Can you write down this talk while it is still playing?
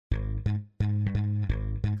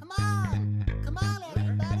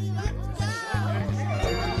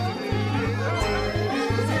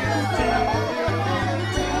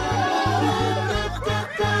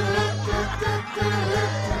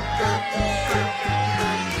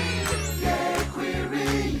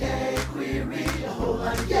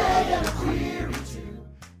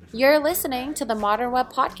You're listening to the Modern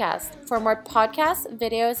Web Podcast. For more podcasts,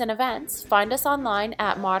 videos, and events, find us online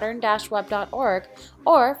at modern-web.org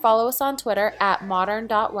or follow us on Twitter at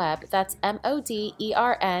modern.web. That's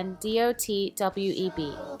MODERNDOTWEB.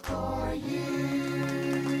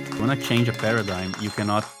 If you want to change a paradigm, you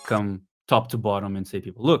cannot come top to bottom and say,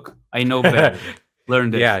 people, look, I know better.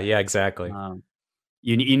 Learn this. Yeah, exactly.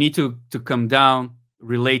 You need to come down,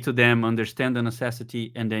 relate to them, understand the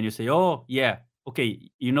necessity, and then you say, oh, yeah, okay,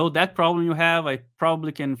 you know that problem you have, I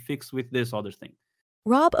probably can fix with this other thing.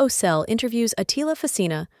 Rob Ocel interviews Atila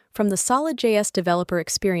Fassina from the SolidJS Developer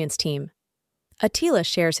Experience team. Atila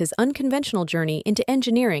shares his unconventional journey into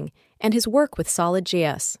engineering and his work with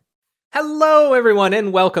SolidJS. Hello, everyone,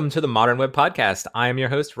 and welcome to the Modern Web Podcast. I am your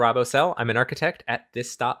host, Rob Ocel. I'm an architect at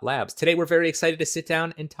This.Labs. Today, we're very excited to sit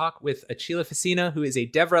down and talk with Atila Fassina, who is a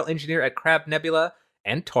DevRel engineer at Crab Nebula,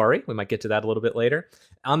 and Tori, we might get to that a little bit later,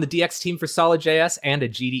 on the DX team for SolidJS and a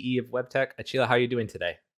GDE of WebTech. Atila, how are you doing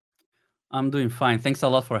today? I'm doing fine. Thanks a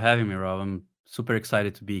lot for having me, Rob. I'm super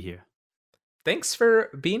excited to be here. Thanks for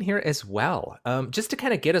being here as well. Just to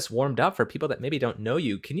kind of get us warmed up for people that maybe don't know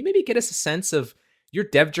you, can you maybe get us a sense of your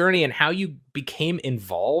dev journey and how you became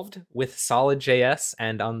involved with SolidJS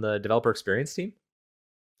and on the developer experience team?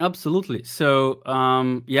 Absolutely. So,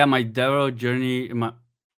 my DevRel journey,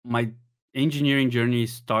 my engineering journey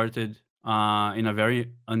started in a very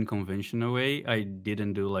unconventional way. I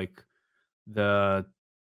didn't do like the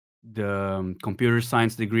computer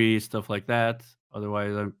science degree, stuff like that.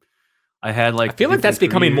 Otherwise, I had like. I feel like that's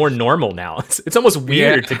becoming more normal now. It's almost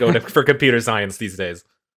weird to go for computer science these days.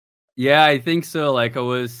 Yeah, I think so. Like I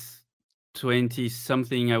was 20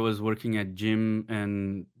 something. I was working at gym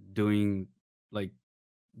and doing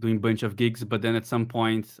a bunch of gigs. But then at some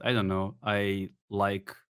point, I don't know, I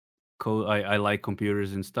like I like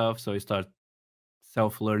computers and stuff. So I start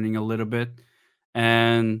self-learning a little bit.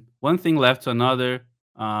 And one thing led to another.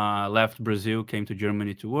 Left Brazil, came to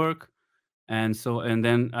Germany to work. And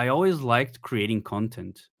then I always liked creating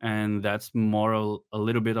content. And that's more a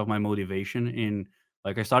little bit of my motivation in.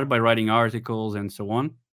 Like I started by writing articles and so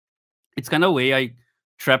on. It's kind of a way I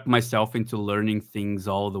trap myself into learning things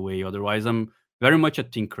all the way. Otherwise, I'm very much a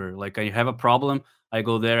tinker. Like I have a problem, I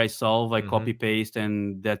go there, I solve, I copy paste,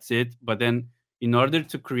 and that's it. But then in order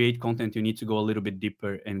to create content, you need to go a little bit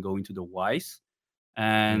deeper and go into the whys.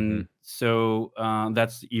 And so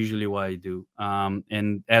that's usually what I do.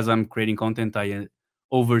 And as I'm creating content, I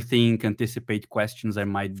overthink, anticipate questions I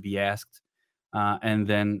might be asked. And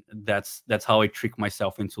then that's how I trick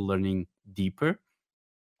myself into learning deeper.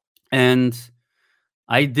 And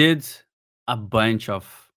I did a bunch of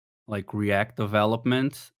like React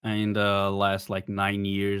development in the last like 9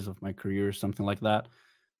 years of my career, something like that.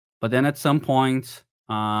 But then at some point,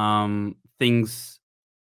 things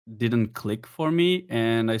didn't click for me,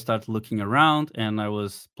 and I started looking around, and I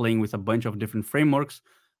was playing with a bunch of different frameworks.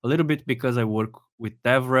 A little bit because I work with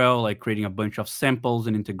DevRel, like creating a bunch of samples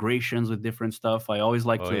and integrations with different stuff. I always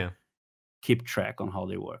like to keep track on how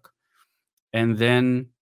they work. And then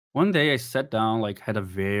one day I sat down, like had a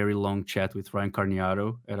very long chat with Ryan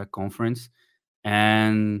Carniato at a conference.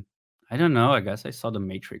 And I don't know, I guess I saw The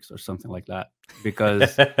Matrix or something like that.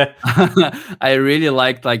 Because I really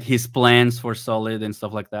liked like his plans for Solid and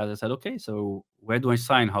stuff like that. I said, okay, so where do I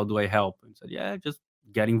sign? How do I help? And he said, yeah, just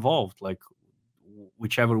get involved. Like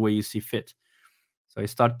whichever way you see fit. So I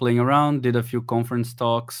started playing around, did a few conference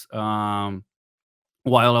talks while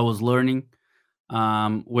I was learning.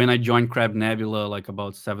 When I joined Crab Nebula, like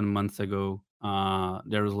about 7 months ago,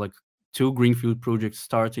 there was like 2 greenfield projects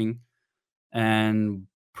starting, and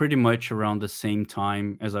pretty much around the same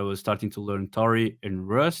time as I was starting to learn Tori and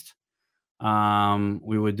Rust,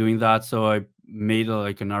 we were doing that. So I made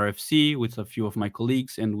like an RFC with a few of my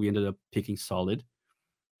colleagues, and we ended up picking Solid.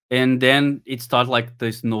 And then it started like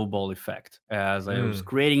the snowball effect. As I was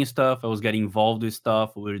creating stuff, I was getting involved with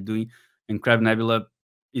stuff we were doing. And Crab Nebula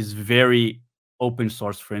is very open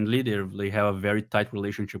source friendly. They have a very tight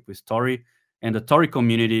relationship with Tori. And the Tori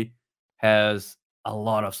community has a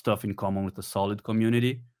lot of stuff in common with the Solid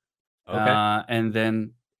community. Okay. And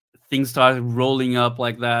then things started rolling up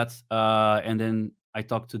like that. And then I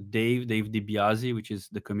talked to Dave DiBiase, which is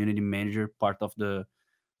the community manager, part of the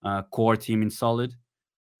core team in Solid.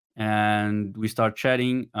 And we start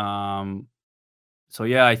chatting. So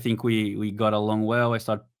yeah, I think we got along well. I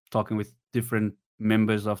started talking with different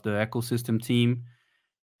members of the ecosystem team,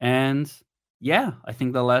 and yeah, I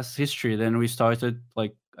think the last history. Then I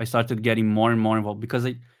started getting more and more involved because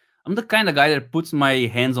I'm the kind of guy that puts my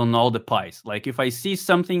hands on all the pies. Like if I see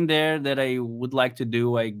something there that I would like to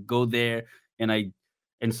do, I go there and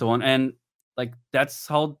so on. And like that's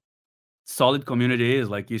how Solid community is.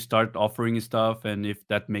 Like, you start offering stuff, and if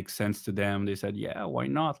that makes sense to them, they said, yeah, why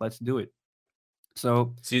not? Let's do it.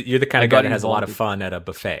 So you're the kind I of guy got that has a lot involved of with fun at a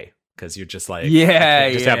buffet, because you're just like, I yeah,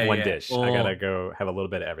 can't just have yeah, one yeah. dish. I gotta Oh go have a little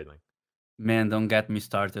bit of everything. man, don't get me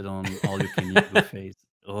started on all you can eat buffets.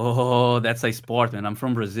 Oh, that's a sport, man. I'm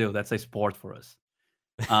from Brazil. That's a sport for us.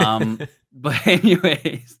 But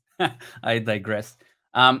anyways, I digress.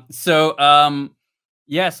 So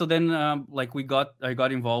yeah, so then like I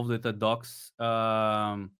got involved with the docs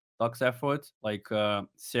effort, like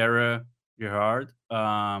Sarah Gerhard.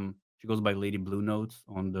 She goes by Lady Blue Notes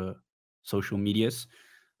on the social medias.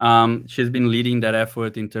 She's been leading that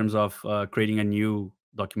effort in terms of creating a new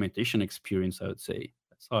documentation experience, I would say.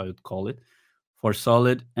 That's how I would call it, for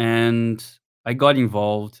Solid. And I got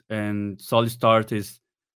involved, and Solid Start is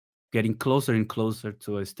getting closer and closer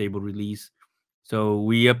to a stable release. So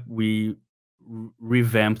we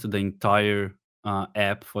revamped the entire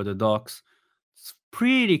app for the docs. It's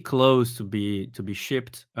pretty close to be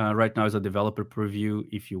shipped. Right now is a developer preview.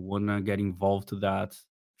 If you wanna get involved to that,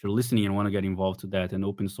 if you're listening and want to get involved to that and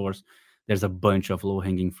open source, there's a bunch of low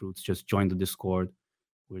hanging fruits. Just join the Discord.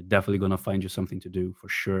 We're definitely gonna find you something to do for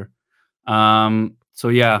sure. So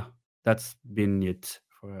yeah, that's been it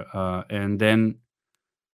for and then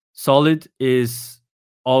Solid is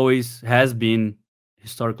always has been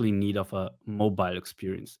historically in need of a mobile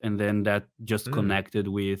experience, and then that just connected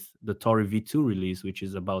with the Tori V2 release, which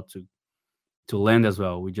is about to land as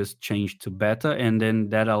well. We just changed to beta, and then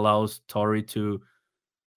that allows Tori to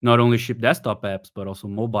not only ship desktop apps but also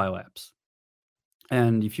mobile apps.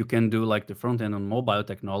 And if you can do like the front end on mobile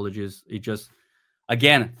technologies, it just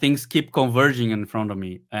again things keep converging in front of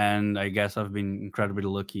me, and I guess I've been incredibly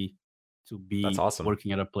lucky to be That's awesome.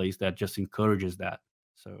 working at a place that just encourages that.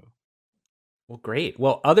 So, well, great.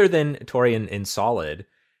 Well, other than Tori and Solid,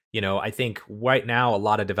 I think right now a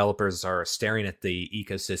lot of developers are staring at the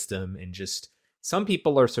ecosystem, and just some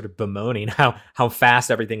people are sort of bemoaning how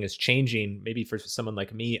fast everything is changing. Maybe for someone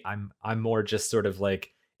like me, I'm more just sort of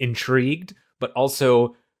like intrigued, but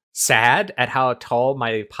also sad at how tall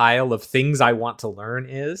my pile of things I want to learn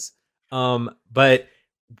is. But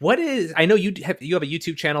what is, I know you have a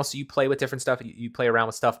YouTube channel, so you play with different stuff, you play around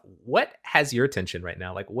with stuff. What has your attention right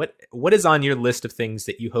now? Like what is on your list of things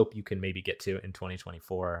that you hope you can maybe get to in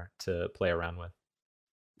 2024 to play around with?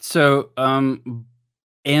 So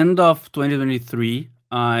end of 2023,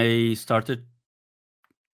 I started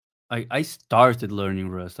learning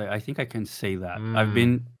Rust. I think I can say that. I've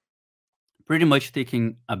been pretty much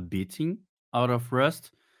taking a beating out of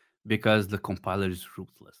Rust because the compiler is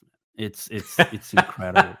ruthless, man. It's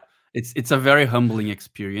incredible. It's a very humbling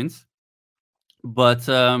experience. But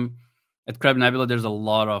at Crab Nebula, there's a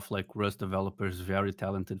lot of like Rust developers, very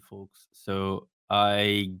talented folks. So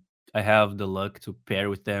I have the luck to pair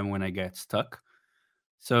with them when I get stuck.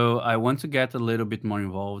 So I want to get a little bit more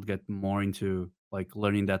involved, get more into like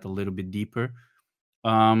learning that a little bit deeper.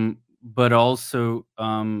 But also,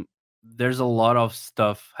 there's a lot of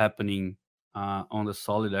stuff happening on the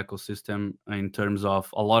Solid ecosystem in terms of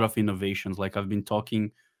a lot of innovations. Like, I've been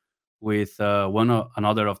talking with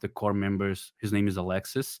another of the core members. His name is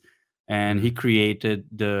Alexis, and he created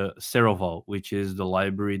the Ceroval, which is the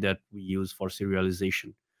library that we use for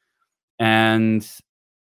serialization. And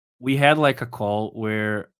we had like a call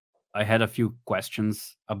where I had a few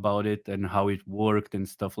questions about it and how it worked and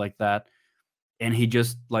stuff like that. And he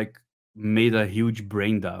just like made a huge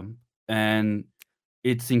brain dump. And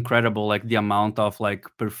it's incredible, like the amount of like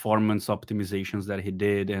performance optimizations that he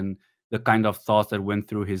did and the kind of thoughts that went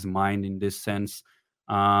through his mind in this sense.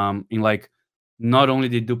 In like not only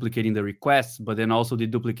deduplicating the requests, but then also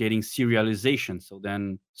deduplicating serialization. So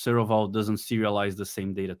then Ceroval doesn't serialize the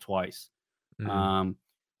same data twice.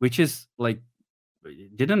 Which is like,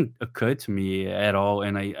 it didn't occur to me at all,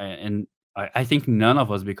 and I think none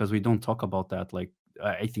of us, because we don't talk about that. Like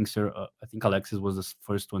I think Alexis was the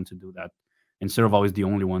first one to do that, and Ceroval is the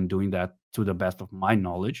only one doing that to the best of my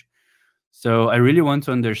knowledge. So I really want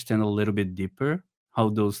to understand a little bit deeper how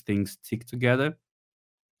those things tick together,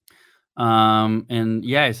 and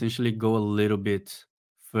yeah, essentially go a little bit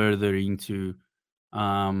further into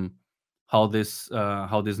how the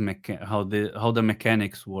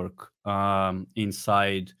mechanics work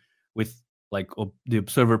inside with like the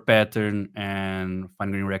observer pattern and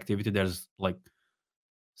fine-grained reactivity. There's like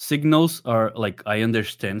signals are like, I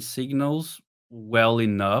understand signals well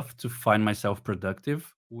enough to find myself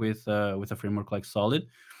productive with a framework like Solid.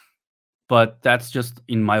 But that's just,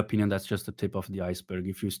 in my opinion, that's just the tip of the iceberg.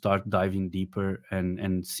 If you start diving deeper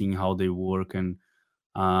and seeing how they work and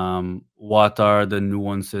what are the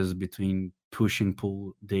nuances between push and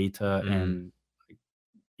pull data and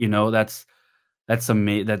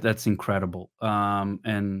That's incredible.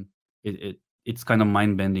 And it's kind of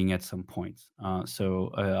mind bending at some points.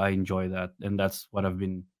 So I enjoy that, and that's what I've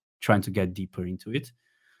been trying to get deeper into it.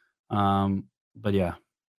 But yeah.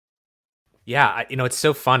 Yeah, it's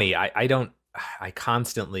so funny. I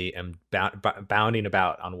constantly am bounding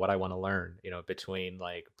about on what I want to learn, between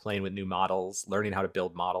like playing with new models, learning how to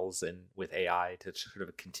build models and with AI to sort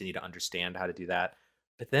of continue to understand how to do that.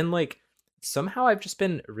 But then like somehow I've just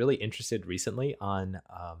been really interested recently on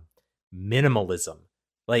minimalism.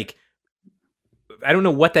 Like, I don't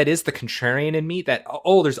know what that is, the contrarian in me that,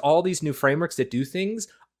 oh, there's all these new frameworks that do things.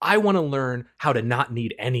 I want to learn how to not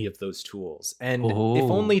need any of those tools. And if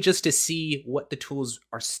only just to see what the tools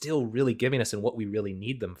are still really giving us and what we really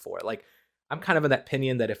need them for. Like, I'm kind of in that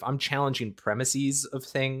opinion that if I'm challenging premises of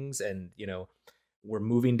things and, we're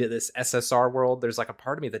moving to this SSR world, there's like a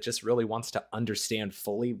part of me that just really wants to understand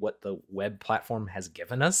fully what the web platform has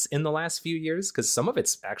given us in the last few years, because some of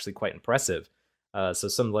it's actually quite impressive. So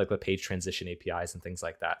some like the page transition APIs and things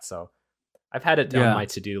like that. So I've had it on my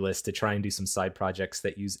to-do list to try and do some side projects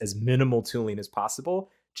that use as minimal tooling as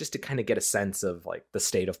possible, just to kind of get a sense of like the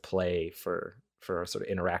state of play for sort of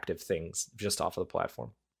interactive things just off of the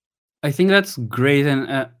platform. I think that's great,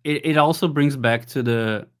 and it also brings back to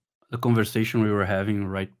the conversation we were having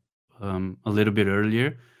a little bit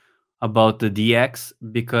earlier about the DX,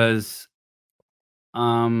 because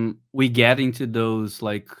we get into those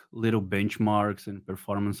like little benchmarks and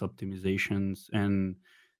performance optimizations and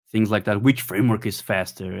things like that. Which framework is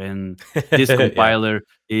faster? And this compiler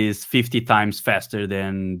is 50 times faster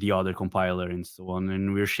than the other compiler, and so on.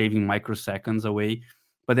 And we're shaving microseconds away.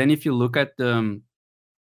 But then if you look at the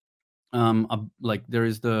like there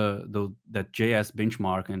is that JS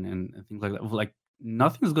benchmark and things like that, like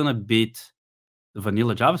nothing's gonna beat the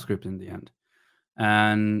vanilla JavaScript in the end.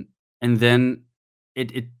 And then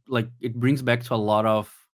it brings back to a lot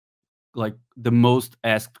of like the most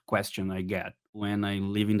asked question I get when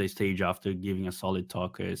I'm leaving the stage after giving a Solid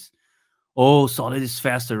talk is, oh, Solid is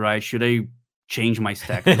faster, right? Should I change my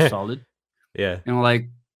stack to Solid? Yeah. And I'm like,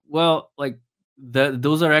 well, like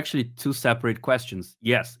those are actually two separate questions.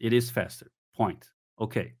 Yes, it is faster. Point.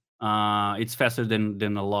 Okay. It's faster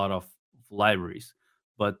than a lot of libraries,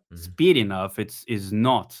 but speed enough is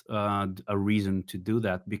not a reason to do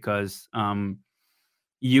that, because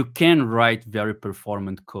you can write very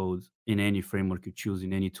performant code in any framework you choose,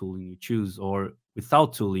 in any tooling you choose, or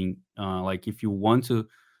without tooling. Like if you want to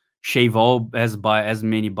shave as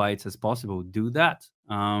many bytes as possible, do that.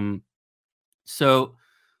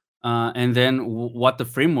 And then what the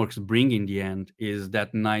frameworks bring in the end is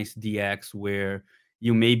that nice DX where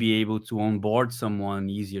you may be able to onboard someone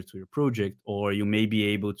easier to your project, or you may be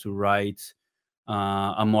able to write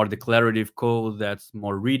a more declarative code that's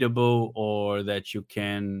more readable, or that you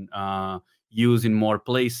can use in more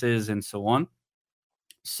places, and so on.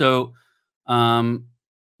 So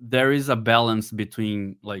there is a balance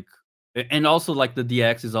between like, and also like the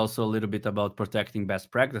DX is also a little bit about protecting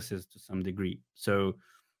best practices to some degree. So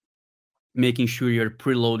making sure you're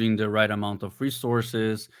preloading the right amount of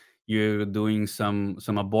resources, you're doing some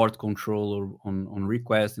abort control or on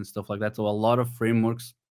requests and stuff like that. So a lot of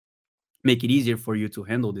frameworks make it easier for you to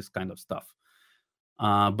handle this kind of stuff.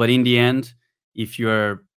 But in the end, if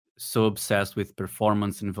you're so obsessed with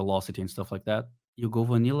performance and velocity and stuff like that, you go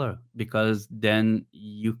vanilla, because then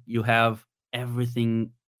you have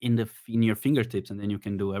everything in your fingertips, and then you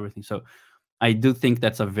can do everything. So I do think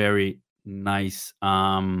that's a very nice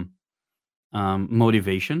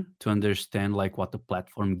motivation to understand like what the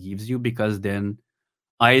platform gives you, because then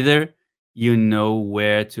either you know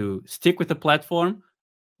where to stick with the platform,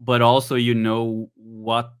 but also you know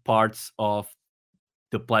what parts of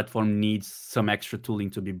the platform needs some extra tooling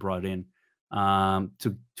to be brought in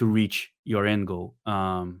to reach your end goal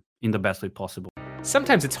in the best way possible.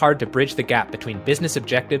 Sometimes it's hard to bridge the gap between business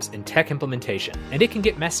objectives and tech implementation, and it can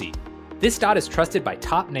get messy. This dot is trusted by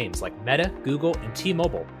top names like Meta, Google, and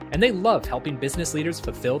T-Mobile, and they love helping business leaders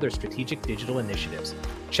fulfill their strategic digital initiatives.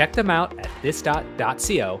 Check them out at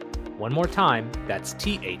thisdot.co. One more time, that's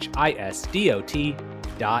THISDOT.co.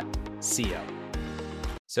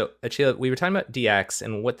 So, Atila, we were talking about DX,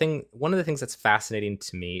 and one of the things that's fascinating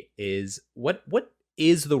to me is what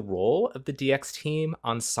is the role of the DX team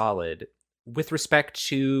on Solid with respect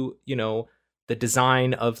to, the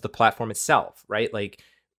design of the platform itself, right? Like,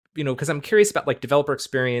 because I'm curious about like developer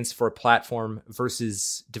experience for a platform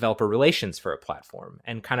versus developer relations for a platform,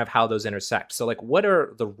 and kind of how those intersect. So like, what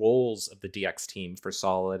are the roles of the DX team for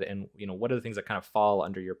Solid, and what are the things that kind of fall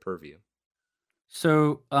under your purview?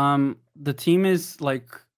 So the team is like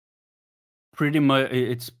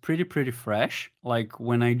pretty fresh. Like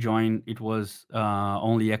when I joined, it was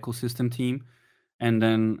only ecosystem team, and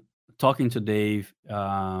then talking to Dave,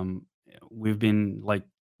 we've been like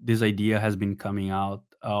this idea has been coming out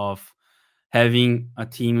of having a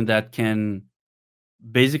team that can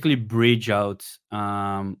basically bridge out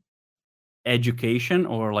education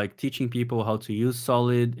or like teaching people how to use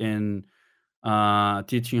Solid and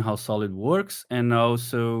teaching how Solid works, and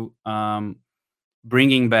also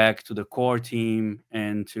bringing back to the core team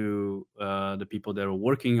and to the people that are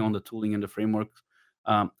working on the tooling and the framework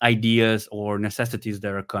ideas or necessities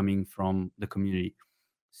that are coming from the community.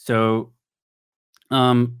 So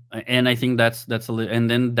and I think that's and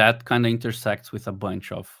then that kind of intersects with a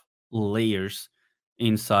bunch of layers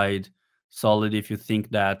inside Solid if you think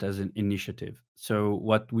that as an initiative. So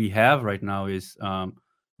what we have right now is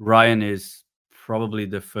Ryan is probably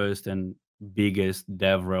the first and biggest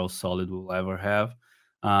DevRel Solid we'll ever have,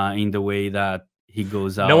 in the way that he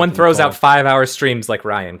goes out. No one and throws out talks. 5-hour streams like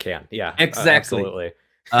Ryan can. Yeah, Exactly. absolutely.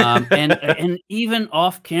 And even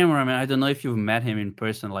off camera, man, I don't know if you've met him in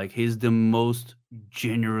person. Like he's the most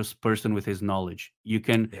generous person with his knowledge. You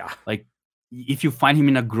can Yeah. like if you find him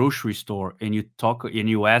in a grocery store and you talk and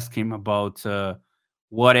you ask him about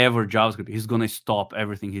whatever JavaScript, he's gonna stop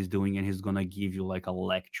everything he's doing and he's gonna give you like a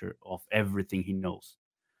lecture of everything he knows.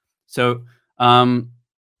 So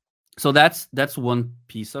so that's one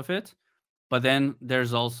piece of it. But then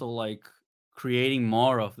there's also like creating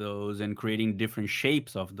more of those and creating different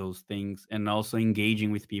shapes of those things and also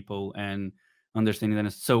engaging with people and understanding them.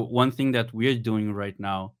 So one thing that we're doing right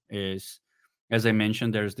now is, as I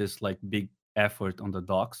mentioned, there's this like big effort on the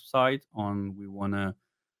docs side on we want to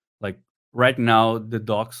like right now the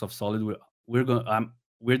docs of Solid we're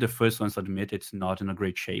the first ones to admit it's not in a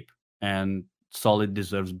great shape and Solid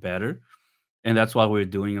deserves better, and that's what we're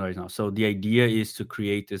doing right now. So the idea is to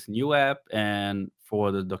create this new app and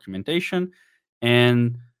for the documentation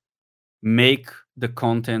and make the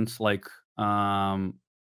content like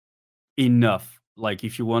enough. Like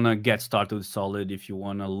if you want to get started with Solid, if you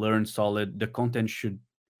want to learn Solid, the content should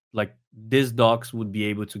like this docs would be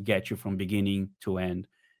able to get you from beginning to end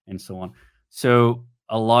and so on. So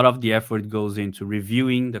a lot of the effort goes into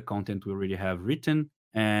reviewing the content we already have written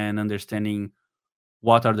and understanding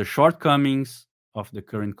what are the shortcomings of the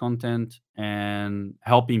current content and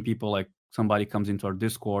helping people. Like somebody comes into our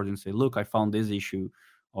Discord and say, look, I found this issue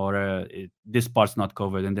or this part's not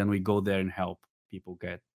covered, and then we go there and help people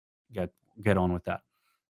get on with that.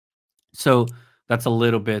 So that's a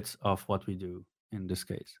little bit of what we do in this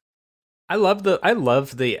case. I love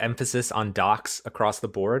the emphasis on docs across the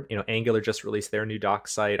board. You know, Angular just released their new doc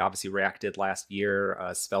site. Obviously, React did last year.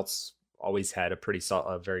 Svelte's always had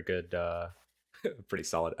a very good, pretty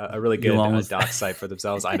solid, a really good doc site for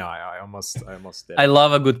themselves. I know, I almost did. I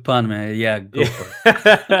love a good pun, man. Yeah, go for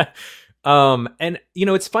it. And you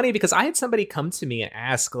know, it's funny because I had somebody come to me and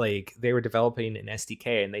ask, like, they were developing an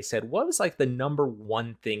SDK, and they said, "What was like the number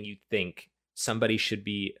one thing you think somebody should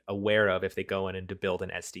be aware of if they go in and to build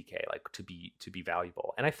an SDK, like to be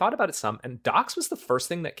valuable?" And I thought about it some, and docs was the first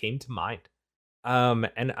thing that came to mind.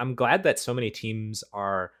 And I'm glad that so many teams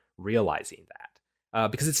are realizing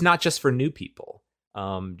that, because it's not just for new people.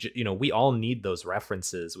 You know, we all need those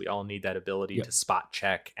references. We all need that ability to spot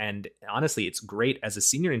check. And honestly, it's great as a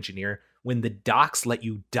senior engineer when the docs let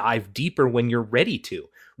you dive deeper when you're ready to.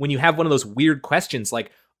 When you have one of those weird questions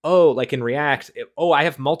like, oh, like in React, I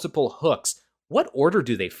have multiple hooks. What order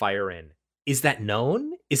do they fire in? Is that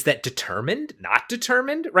known? Is that determined? Not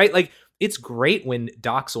determined, right? Like, it's great when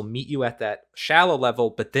docs will meet you at that shallow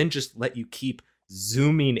level, but then just let you keep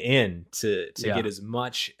zooming in to get as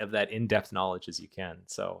much of that in-depth knowledge as you can.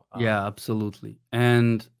 So yeah, absolutely.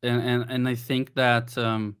 And I think that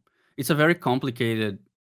it's a very complicated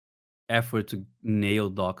effort to nail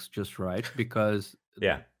docs just right, because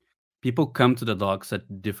people come to the docs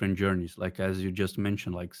at different journeys, like as you just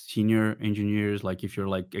mentioned, like senior engineers. Like if you're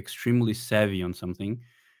like extremely savvy on something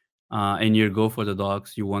and you go for the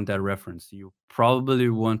docs, you want that reference. You probably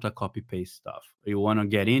want a copy paste stuff. You want to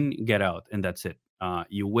get in, get out, and that's it.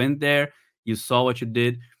 You went there, you saw what you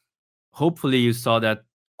did. Hopefully you saw that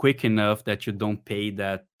quick enough that you don't pay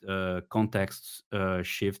that context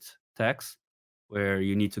shift tax where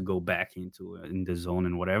you need to go back into in the zone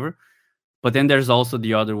and whatever. But then there's also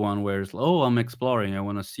the other one where it's, oh, I'm exploring, I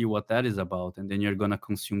want to see what that is about. And then you're going to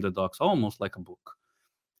consume the docs almost like a book.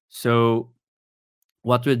 So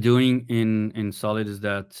what we're doing in Solid is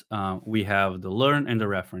that we have the learn and the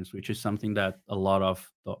reference, which is something that a lot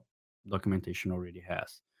of documentation already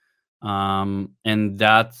has. And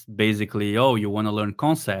that's basically, oh, you want to learn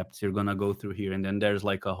concepts, you're going to go through here. And then there's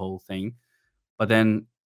like a whole thing. But then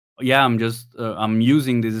yeah, I'm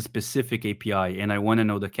using this specific API, and I want to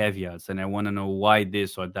know the caveats, and I want to know why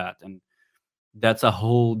this or that, and that's a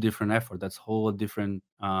whole different effort. That's a whole different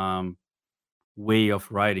way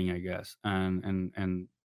of writing, I guess, and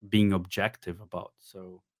being objective about.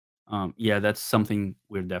 So yeah, that's something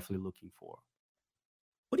we're definitely looking for.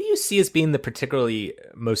 What do you see as being the particularly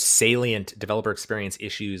most salient developer experience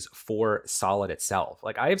issues for Solid itself?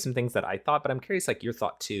 Like, I have some things that I thought, but I'm curious, like, your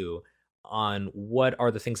thought too on what are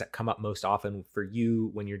the things that come up most often for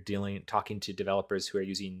you when you're talking to developers who are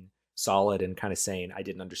using Solid and kind of saying, I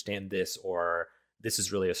didn't understand this, or this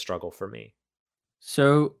is really a struggle for me.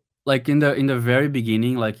 So like in the very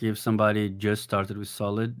beginning, like if somebody just started with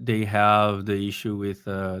Solid, they have the issue with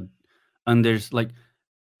like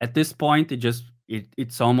at this point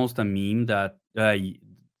it's almost a meme that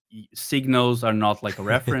signals are not like a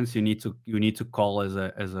reference. You need to call as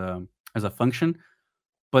a function.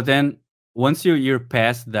 But then once you're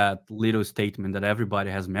past that little statement that everybody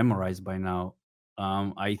has memorized by now,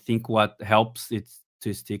 I think what helps it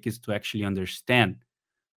to stick is to actually understand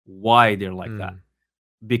why they're like that,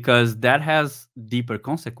 because that has deeper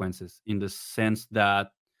consequences in the sense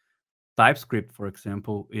that TypeScript, for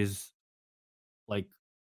example, is like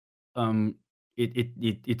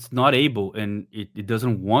it's not able, and it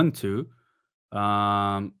doesn't want to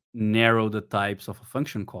narrow the types of a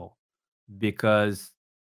function call, because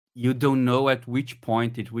you don't know at which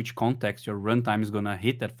point, at which context your runtime is going to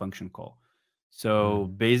hit that function call. So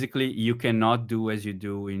basically, you cannot do as you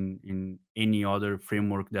do in any other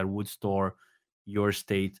framework that would store your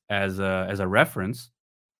state as a reference.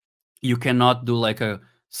 You cannot do like a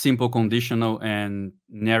simple conditional and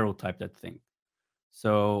narrow type that thing.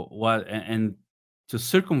 So and to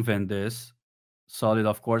circumvent this, Solid,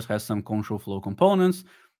 of course, has some control flow components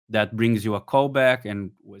that brings you a callback,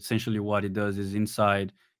 and essentially what it does is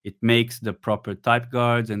inside it makes the proper type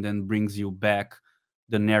guards and then brings you back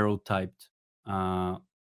the narrow typed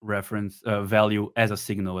reference value as a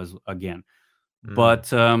signal as again.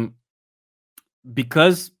 But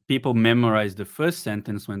because people memorize the first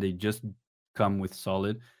sentence when they just come with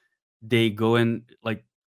Solid, they go and like,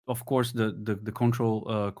 of course, the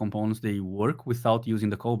control components, they work without using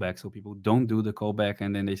the callback. So people don't do the callback,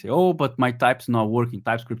 and then they say, "Oh, but my type's not working.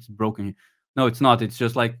 TypeScript's broken." No, it's not. It's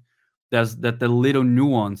just like there's the little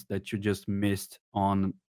nuance that you just missed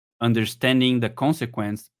on understanding the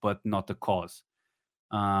consequence, but not the cause.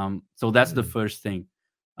 So that's the first thing.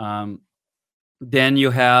 Then you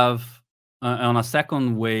have on a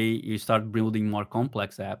second way, you start building more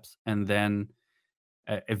complex apps, and then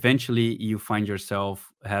eventually you find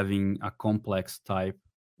yourself having a complex type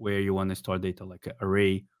where you want to store data like an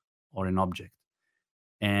array or an object,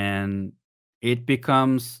 and it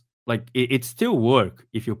becomes like it still work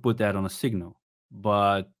if you put that on a signal,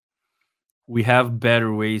 but we have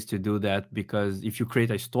better ways to do that, because if you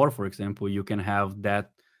create a store, for example, you can have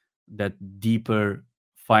that deeper,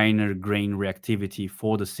 finer grain reactivity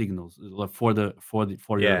for the signals, for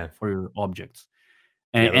your objects.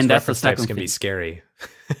 And that's the second types can thing. be scary.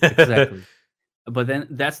 Exactly. But then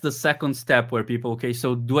that's the second step where people, okay,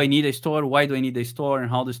 so do I need a store? Why do I need a store? And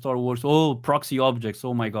how the store works? Oh, proxy objects.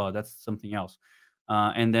 Oh my God, that's something else.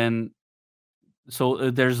 And then,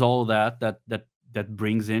 so there's all that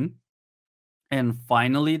brings in. And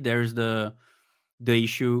finally, there's the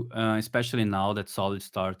issue, especially now that Solid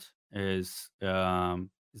Start is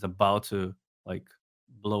about to like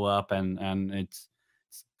blow up, and it's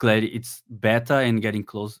glad it's beta and getting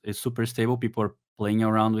close. It's super stable. People are playing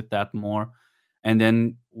around with that more, and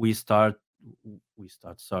then we start.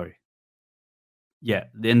 Sorry. Yeah,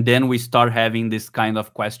 and then we start having this kind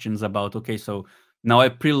of questions about, okay, so now I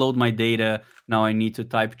preload my data. Now I need to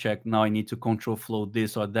type check. Now I need to control flow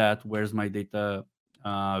this or that. Where's my data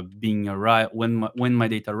being arrived? When my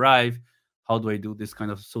data arrive, how do I do this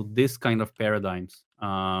kind of? So this kind of paradigms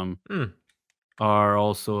are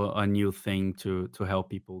also a new thing to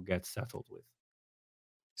help people get settled with.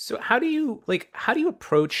 So how do you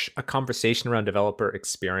approach a conversation around developer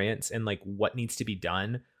experience and like what needs to be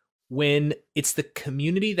done when it's the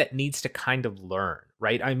community that needs to kind of learn,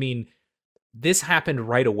 right? I mean, this happened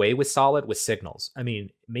right away with Solid with signals. I mean,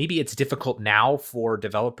 maybe it's difficult now for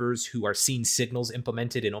developers who are seeing signals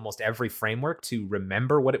implemented in almost every framework to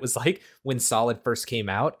remember what it was like when Solid first came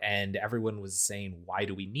out and everyone was saying, why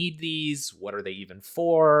do we need these? What are they even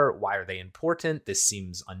for? Why are they important? This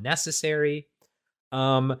seems unnecessary.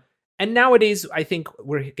 And nowadays, I think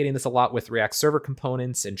we're getting this a lot with React server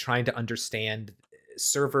components and trying to understand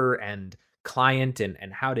server and client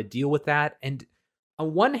and how to deal with that. And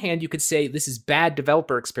on one hand, you could say this is bad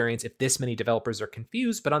developer experience if this many developers are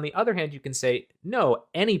confused. But on the other hand, you can say, no,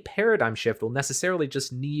 any paradigm shift will necessarily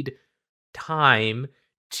just need time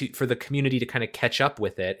for the community to kind of catch up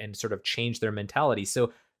with it and sort of change their mentality.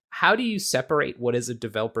 So how do you separate what is a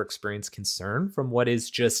developer experience concern from what is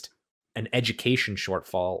just an education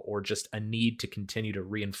shortfall or just a need to continue to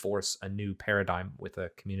reinforce a new paradigm with a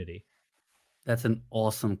community? That's an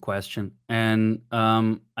awesome question. And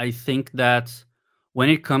I think that when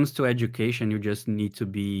it comes to education, you just need to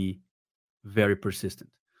be very persistent.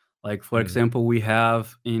 Like, for example, we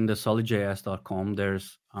have in the solidjs.com,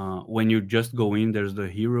 there's when you just go in, there's the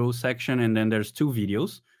hero section, and then there's 2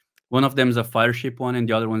 videos. One of them is a Fireship one, and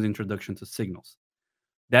the other one's introduction to signals.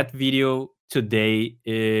 That video today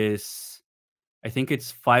is, I think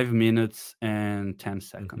it's 5 minutes and 10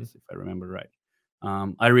 seconds, if I remember right.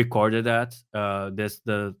 I recorded that. That's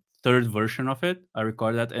the 3rd version of it. I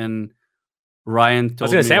recorded that, and Ryan told me... I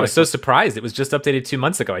was going to say, I was so surprised. It was just updated 2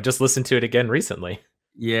 months ago. I just listened to it again recently.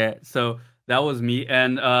 Yeah, so that was me.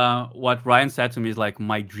 And what Ryan said to me is like,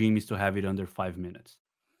 my dream is to have it under 5 minutes.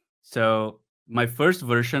 So my first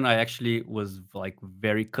version, I actually was like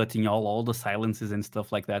very cutting all the silences and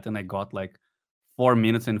stuff like that. And I got like 4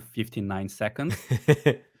 minutes and 59 seconds.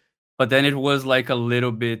 But then it was like a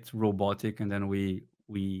little bit robotic, and then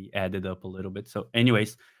we added up a little bit. So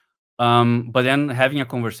anyways, but then having a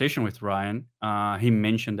conversation with Ryan, he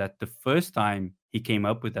mentioned that the first time he came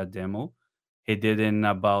up with that demo, he did in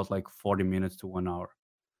about like 40 minutes to 1 hour.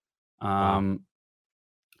 Wow.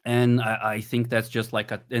 And I think that's just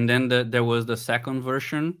like and then there was the second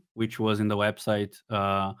version, which was in the website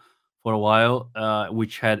for a while,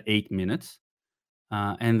 which had 8 minutes.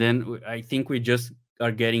 And then I think we just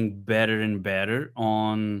are getting better and better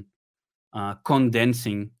on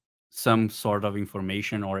condensing some sort of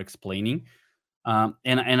information or explaining.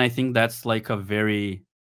 And I think that's like a very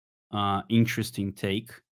interesting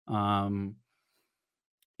take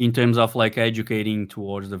in terms of like educating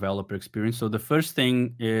towards developer experience. So the first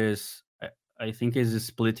thing is, I think, is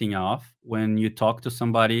splitting off when you talk to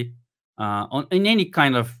somebody in any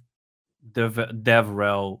kind of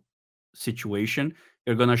DevRel situation.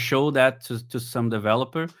 You're going to show that to some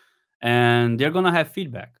developer, and they're going to have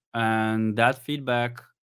feedback. And that feedback,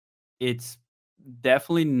 it's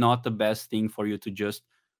definitely not the best thing for you to just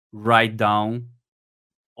write down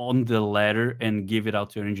on the letter and give it out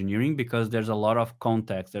to your engineering, because there's a lot of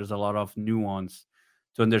context, there's a lot of nuance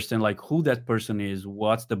to understand like who that person is,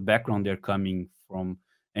 what's the background they're coming from,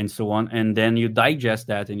 and so on. And then you digest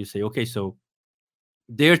that and you say, okay, so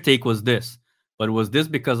their take was this, but was this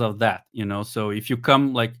because of that? So if you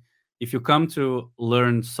come to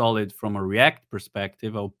learn Solid from a React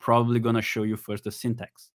perspective, I'm probably going to show you first the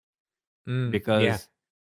syntax, because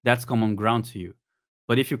that's common ground to you.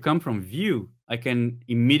 But if you come from Vue, I can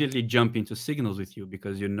immediately jump into signals with you,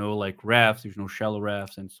 because like refs, shallow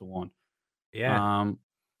refs, and so on. Yeah.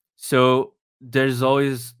 So there's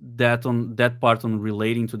always that part on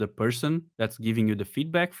relating to the person that's giving you the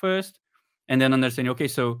feedback first, and then understanding, okay,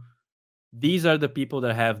 so these are the people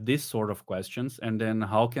that have this sort of questions, and then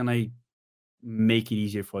how can I make it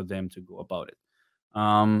easier for them to go about it?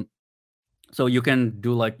 So you can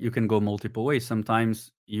go multiple ways.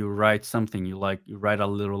 Sometimes you write something, you write a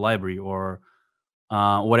little library or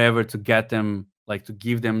whatever to get them, to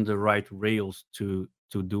give them the right rails to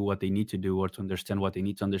do what they need to do, or to understand what they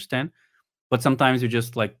need to understand. But sometimes you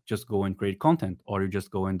just go and create content, or you just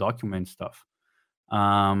go and document stuff.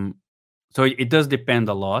 So it does depend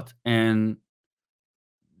a lot. And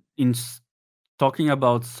in talking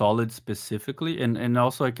about Solid specifically, and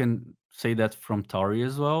also I can say that from Tauri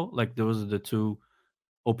as well, like those are the 2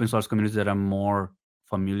 open source communities that I'm more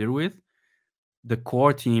familiar with. The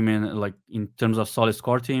core team, and in terms of Solid's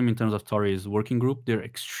core team, in terms of Tauri's working group, they're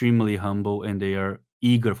extremely humble and they are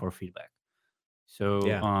eager for feedback.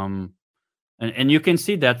 So and you can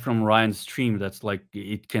see that from Ryan's stream. That's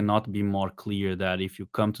it cannot be more clear that if you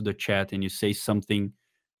come to the chat and you say something,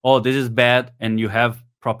 oh, this is bad, and you have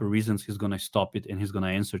proper reasons, he's going to stop it and he's going to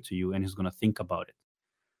answer to you and he's going to think about it.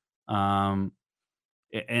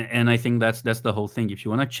 And I think that's the whole thing. If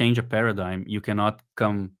you want to change a paradigm, you cannot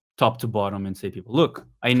come top to bottom and say, people, look,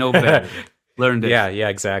 I know better. Learn this. Yeah,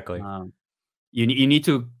 exactly. You need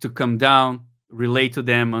to come down, relate to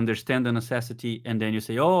them, understand the necessity, and then you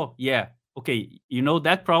say, oh, yeah, okay,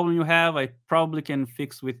 that problem you have, I probably can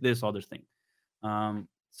fix with this other thing.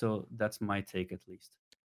 So that's my take, at least.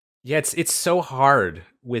 Yeah, it's so hard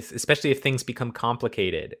especially if things become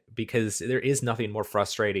complicated, because there is nothing more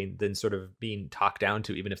frustrating than sort of being talked down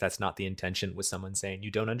to, even if that's not the intention, with someone saying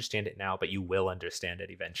you don't understand it now, but you will understand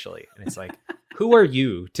it eventually. And it's like, who are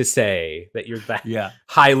you to say that you're that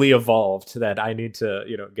highly evolved that I need to,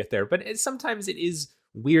 get there? But sometimes it is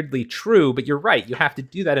weirdly true, but you're right. You have to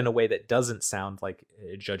do that in a way that doesn't sound like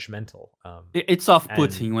judgmental. It's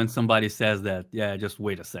off-putting when somebody says that. Yeah, just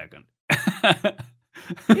wait a second.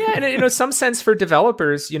 Yeah, and in some sense for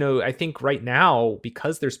developers, I think right now,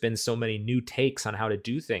 because there's been so many new takes on how to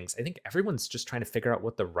do things, I think everyone's just trying to figure out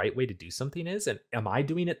what the right way to do something is, and am I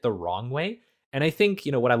doing it the wrong way? And I think,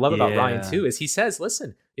 what I love about Ryan too is he says,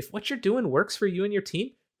 listen, if what you're doing works for you and your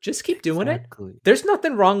team, just keep doing it. There's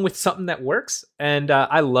nothing wrong with something that works. And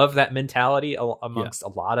I love that mentality amongst a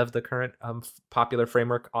lot of the current popular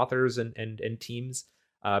framework authors and teams.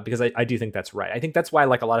 Because I do think that's right. I think that's why,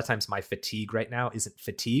 like, a lot of times my fatigue right now isn't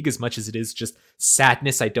fatigue as much as it is just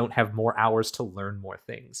sadness. I don't have more hours to learn more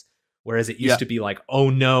things. Whereas it used to be like, oh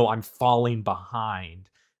no, I'm falling behind.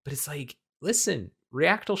 But it's like, listen,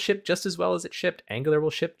 React will ship just as well as it shipped. Angular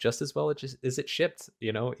will ship just as well as it shipped.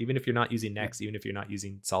 Even if you're not using Next, even if you're not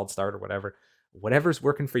using Solid Start or whatever's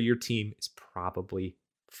working for your team is probably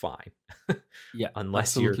fine. Unless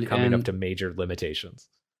absolutely. You're coming up to major limitations.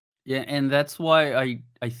 Yeah, and that's why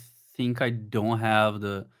I think I don't have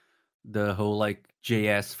the whole like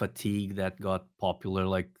JS fatigue that got popular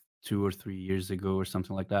like 2 or 3 years ago or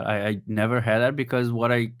something like that. I never had that because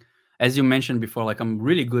as you mentioned before, like I'm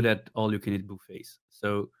really good at all you can eat buffets.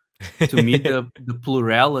 So to me, the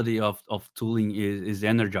plurality of tooling is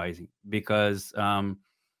energizing because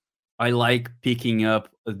I like picking up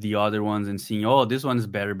the other ones and seeing, oh, this one is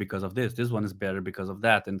better because of this one is better because of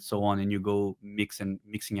that, and so on. And you go mixing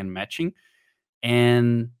and matching.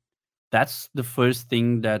 And that's the first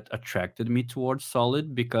thing that attracted me towards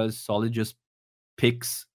Solid, because Solid just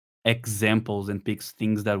picks examples and picks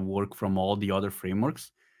things that work from all the other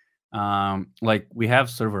frameworks. Like we have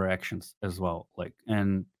server actions as well, like,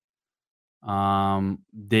 and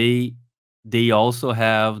they also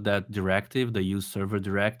have that directive, the use server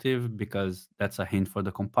directive, because that's a hint for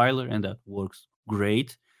the compiler, and that works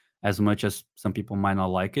great. As much as some people might not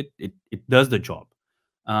like it, it does the job.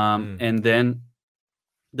 And then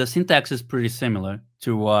the syntax is pretty similar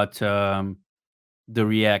to what the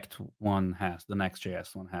React one has, the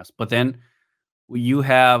Next.js one has. But then you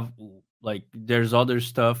have, like, there's other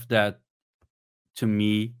stuff that to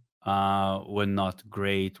me were not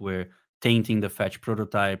great, where tainting the fetch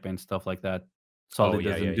prototype and stuff like that. Solid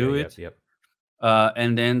doesn't do it.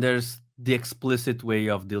 And then there's the explicit way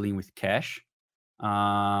of dealing with cache,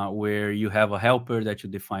 where you have a helper that you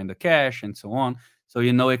define the cache and so on. So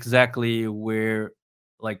you know exactly where,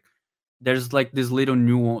 like, there's like this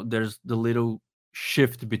little there's the little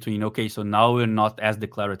shift between, okay, so now we're not as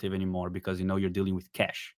declarative anymore because you're dealing with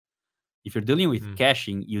cache. If you're dealing with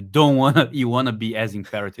caching, you want to be as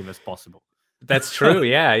imperative as possible. That's true.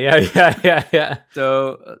 Yeah.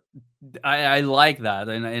 So I like that,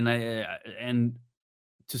 and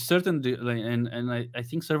to certain and I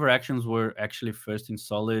think server actions were actually first in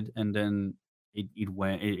Solid, and then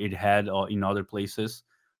it had in other places.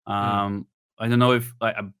 I don't know if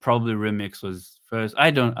probably Remix was first.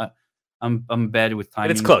 I'm bad with timing.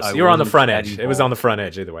 But it's close. You're on the front edge. It was on the front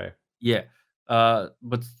edge either way. Yeah.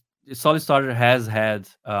 But Solid Starter has had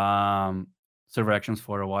server actions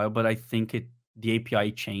for a while, but I think the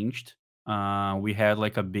API changed. We had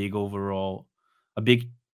like a big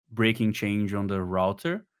breaking change on the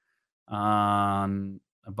router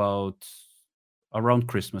about around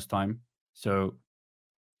Christmas time. So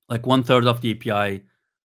like 1/3 of the API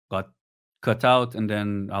got cut out, and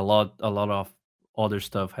then a lot of other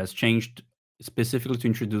stuff has changed, specifically to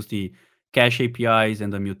introduce the cache APIs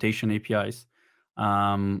and the mutation APIs.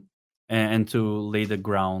 And to lay the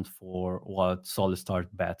ground for what Solid Start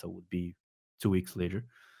beta would be 2 weeks later.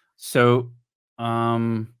 So,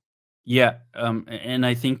 and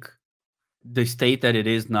I think the state that it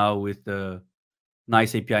is now with the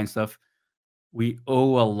nice API and stuff, we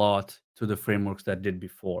owe a lot to the frameworks that did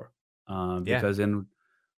before. Because then,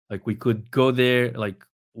 like, we could go there, like,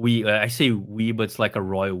 I say we, but it's like a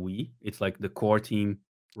royal we. It's like the core team,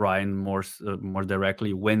 Ryan more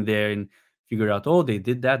directly went there and figured out, oh, they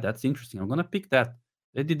did that. That's interesting. I'm gonna pick that.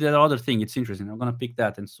 They did that other thing. It's interesting. I'm gonna pick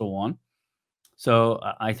that, and so on. So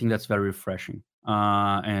I think that's very refreshing,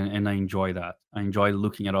 and I enjoy that. I enjoy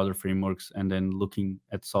looking at other frameworks and then looking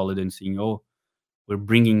at Solid and seeing, oh, we're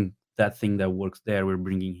bringing that thing that works there. We're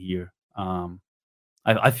bringing here.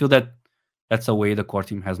 I feel that that's a way the core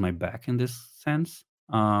team has my back in this sense.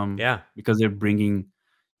 Because they're bringing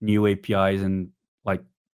new APIs and like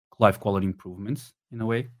life quality improvements in a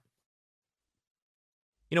way.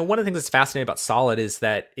 One of the things that's fascinating about Solid is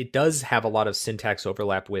that it does have a lot of syntax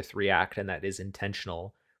overlap with React, and that is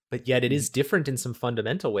intentional. but yet it is different in some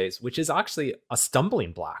fundamental ways, which is actually a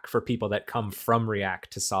stumbling block for people that come from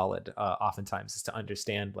React to Solid. Oftentimes, is to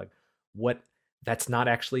understand like what that's not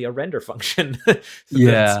actually a render function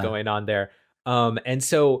that's going on there. And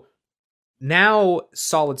so now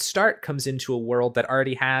Solid Start comes into a world that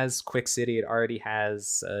already has QuickCity, it already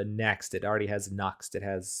has Next, it already has Nuxt, it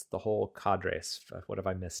has the whole cadre. What have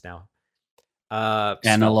I missed now?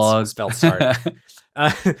 Analog, Spelled start,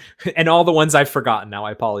 and all the ones I've forgotten now.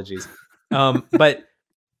 I apologies. But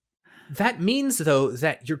that means though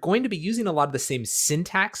that you're going to be using a lot of the same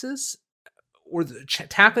syntaxes, or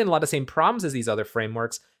tackling a lot of the same problems as these other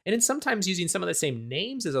frameworks, and then sometimes using some of the same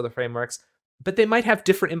names as other frameworks, but they might have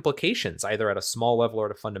different implications, either at a small level or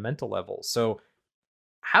at a fundamental level. So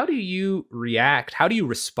how do you react? How do you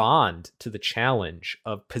respond to the challenge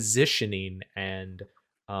of positioning and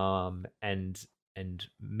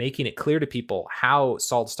making it clear to people how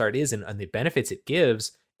Solid Start is and the benefits it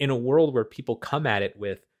gives in a world where people come at it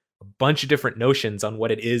with a bunch of different notions on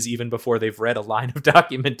what it is even before they've read a line of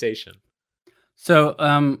documentation? So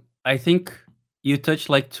I think you touched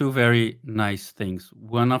like two very nice things.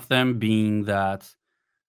 One of them being that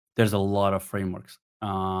there's a lot of frameworks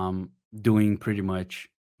doing pretty much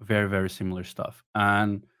very, very similar stuff.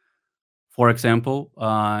 And for example,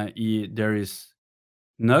 there is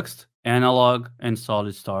Nuxt, Analog, and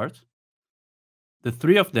Solid Start. The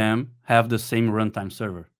three of them have the same runtime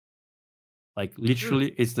server. Like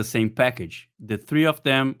literally, it's the same package. The three of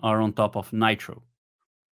them are on top of Nitro,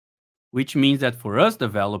 which means that for us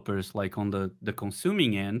developers, like on the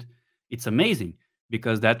consuming end, it's amazing,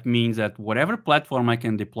 because that means that whatever platform I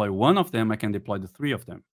can deploy one of them, I can deploy the three of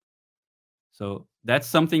them. So that's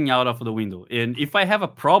something out of the window. And if I have a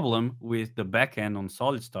problem with the backend on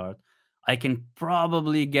Solid Start, I can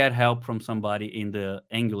probably get help from somebody in the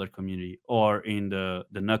Angular community or in the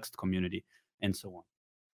Nuxt community and so on.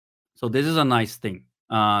 So this is a nice thing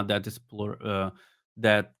that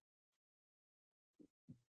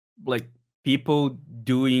like people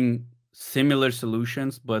doing similar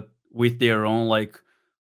solutions but with their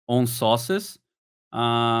own sauces.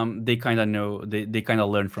 They kind of know, they kind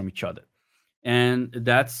of learn from each other, and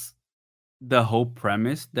that's the whole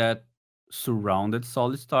premise that surrounded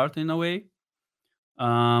Solid Start in a way,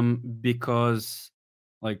 because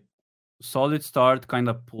like Solid Start kind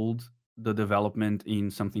of pulled the development in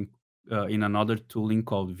something in another tooling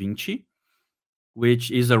called Vinci, which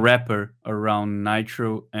is a wrapper around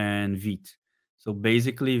Nitro and Vite. So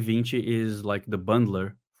basically, Vinci is like the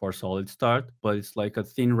bundler for Solid Start, but it's like a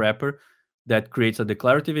thin wrapper that creates a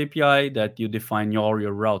declarative API that you define all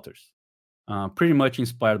your routers, pretty much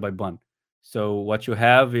inspired by Bun. So what you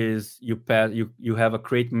have is you have a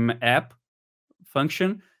create app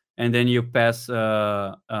function, and then you pass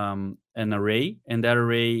an array, and that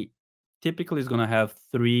array typically is going to have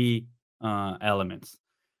three elements.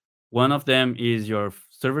 One of them is your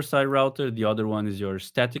server-side router, the other one is your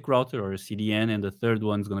static router or CDN, and the third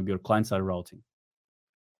one is going to be your client-side routing,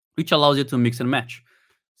 which allows you to mix and match.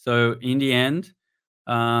 So in the end,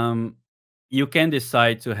 you can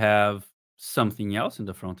decide to have something else in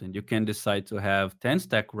the front end. You can decide to have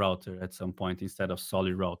 10-stack router at some point instead of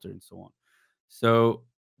solid router and so on. So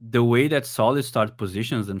the way that Solid Start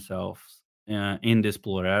positions themselves in this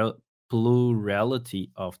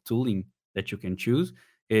plurality of tooling that you can choose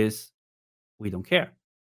is, we don't care.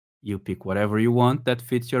 You pick whatever you want that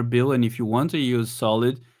fits your bill, and if you want to use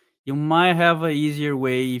Solid, you might have an easier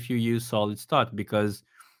way if you use Solid Start, because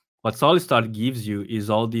what Solid Start gives you is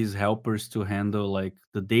all these helpers to handle like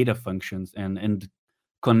the data functions and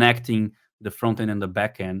connecting the front end and the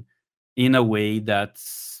back end in a way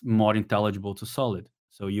that's more intelligible to Solid.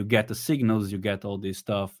 So you get the signals, you get all this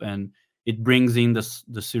stuff, and it brings in the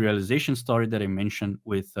serialization story that I mentioned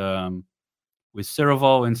with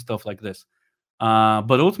Cereval and stuff like this.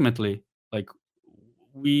 But ultimately, like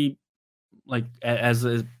we like as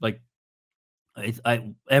a, like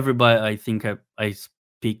everybody, I think I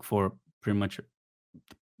speak for pretty much.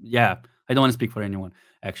 Yeah, I don't want to speak for anyone.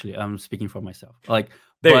 Actually, I'm speaking for myself. Like,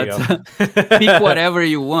 there but you go. pick whatever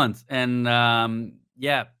you want, and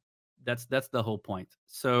yeah, that's the whole point.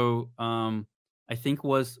 So I think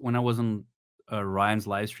was when I was on Ryan's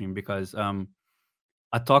live stream, because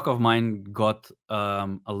a talk of mine got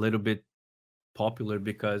a little bit popular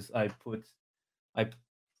because I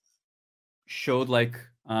showed like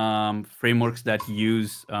frameworks that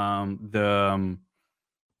use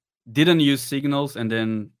didn't use signals, and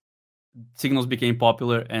then signals became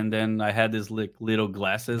popular, and then I had these like little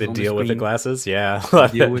glasses. The on deal the with the screen. glasses, yeah.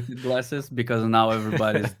 Deal with the glasses, because now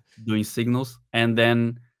everybody's doing signals. And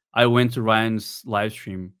then I went to Ryan's live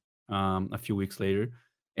stream a few weeks later,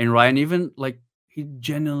 and Ryan even like he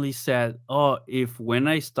genuinely said, "Oh, if when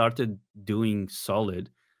I started doing Solid,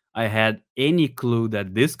 I had any clue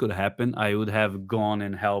that this could happen, I would have gone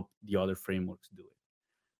and helped the other frameworks do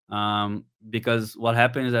it." Because what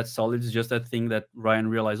happened is that Solid is just a thing that Ryan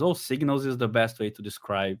realized. Oh, signals is the best way to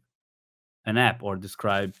describe an app or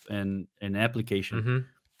describe an application. Mm-hmm.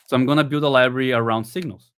 So I'm gonna build a library around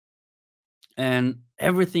signals, and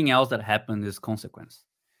everything else that happened is consequence.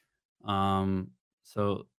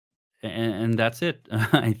 So and that's it.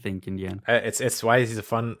 I think in the end. It's why he's a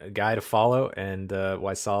fun guy to follow, and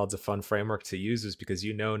why Solid's a fun framework to use, is because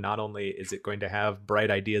not only is it going to have bright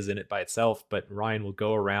ideas in it by itself, but Ryan will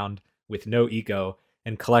go around with no ego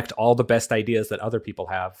and collect all the best ideas that other people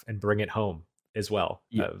have and bring it home as well.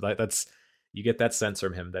 Yeah. You get that sense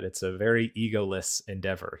from him that it's a very egoless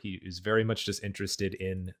endeavor. He is very much just interested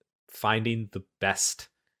in finding the best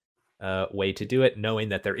way to do it, knowing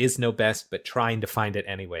that there is no best, but trying to find it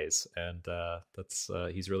anyways. And that's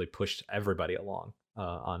he's really pushed everybody along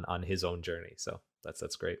on his own journey. So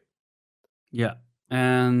that's great. Yeah,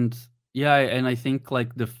 and I think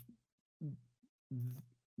like the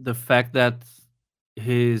fact that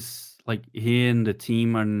he and the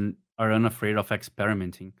team are unafraid of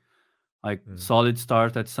experimenting. Like Solid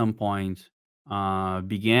Start at some point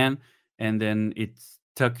began, and then it's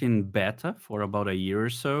stuck in beta for about a year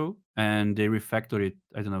or so, and they refactored it,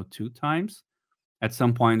 I don't know, 2 times. At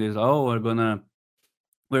some point is, we're gonna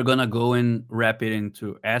go and wrap it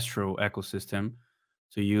into Astro ecosystem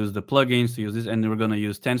to use the plugins, to use this, and we're gonna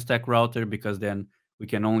use 10 stack router because then we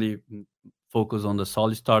can only focus on the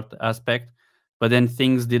Solid Start aspect. But then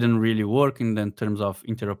things didn't really work in terms of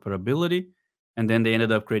interoperability. And then they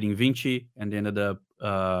ended up creating Vinci, and they ended up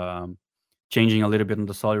changing a little bit on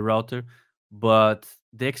the Solid router. But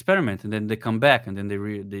they experiment, and then they come back, and then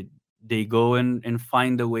they go and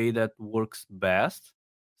find the way that works best.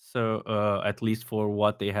 So at least for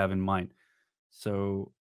what they have in mind.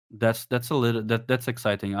 So that's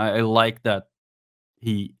exciting. I like that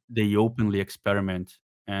they openly experiment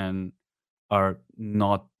and are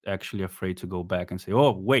not actually afraid to go back and say,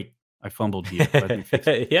 "Oh, wait, I fumbled here. Let me fix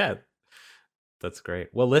it." Yeah, that's great.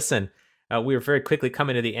 Well, listen, we are very quickly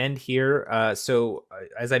coming to the end here. So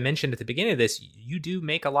as I mentioned at the beginning of this, you do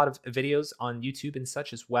make a lot of videos on YouTube and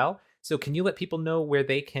such as well. So can you let people know where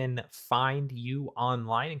they can find you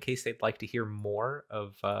online in case they'd like to hear more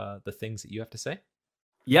of the things that you have to say?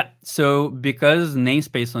 Yeah, so because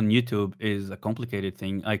namespace on YouTube is a complicated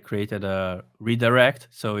thing, I created a redirect.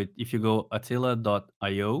 So if you go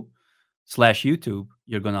atila.io/YouTube,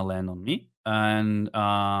 you're going to land on me. And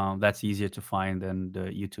that's easier to find than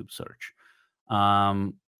the YouTube search.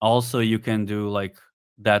 Also, you can do like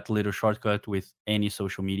that little shortcut with any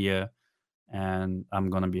social media, and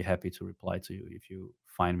I'm going to be happy to reply to you if you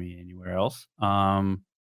find me anywhere else.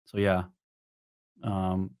 So yeah,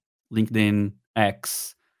 LinkedIn,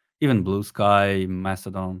 X, even Blue Sky,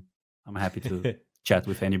 Mastodon. I'm happy to chat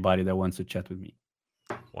with anybody that wants to chat with me.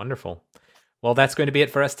 Wonderful. Well, that's going to be it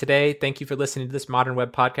for us today. Thank you for listening to this Modern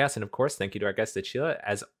Web podcast. And of course, thank you to our guest, Atila.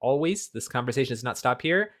 As always, this conversation does not stop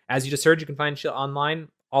here. As you just heard, you can find Atila online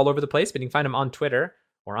all over the place, but you can find him on Twitter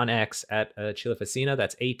or on X at Atila Fassina.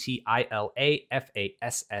 That's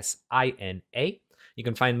ATILAFASSINA. You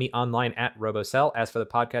can find me online at RoboCell. As for the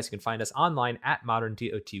podcast, you can find us online at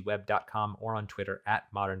moderndotweb.com or on Twitter at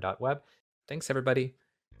modern.web. Thanks, everybody.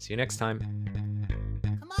 See you next time.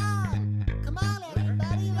 Come on,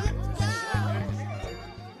 everybody, let's go.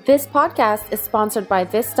 This podcast is sponsored by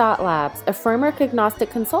This.Labs, a framework-agnostic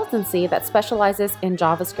consultancy that specializes in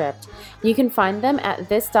JavaScript. You can find them at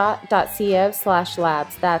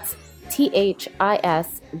this.co/labs. That's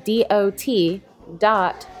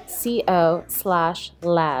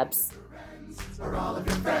THISDOT.co/labs. For all of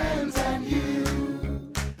your friends.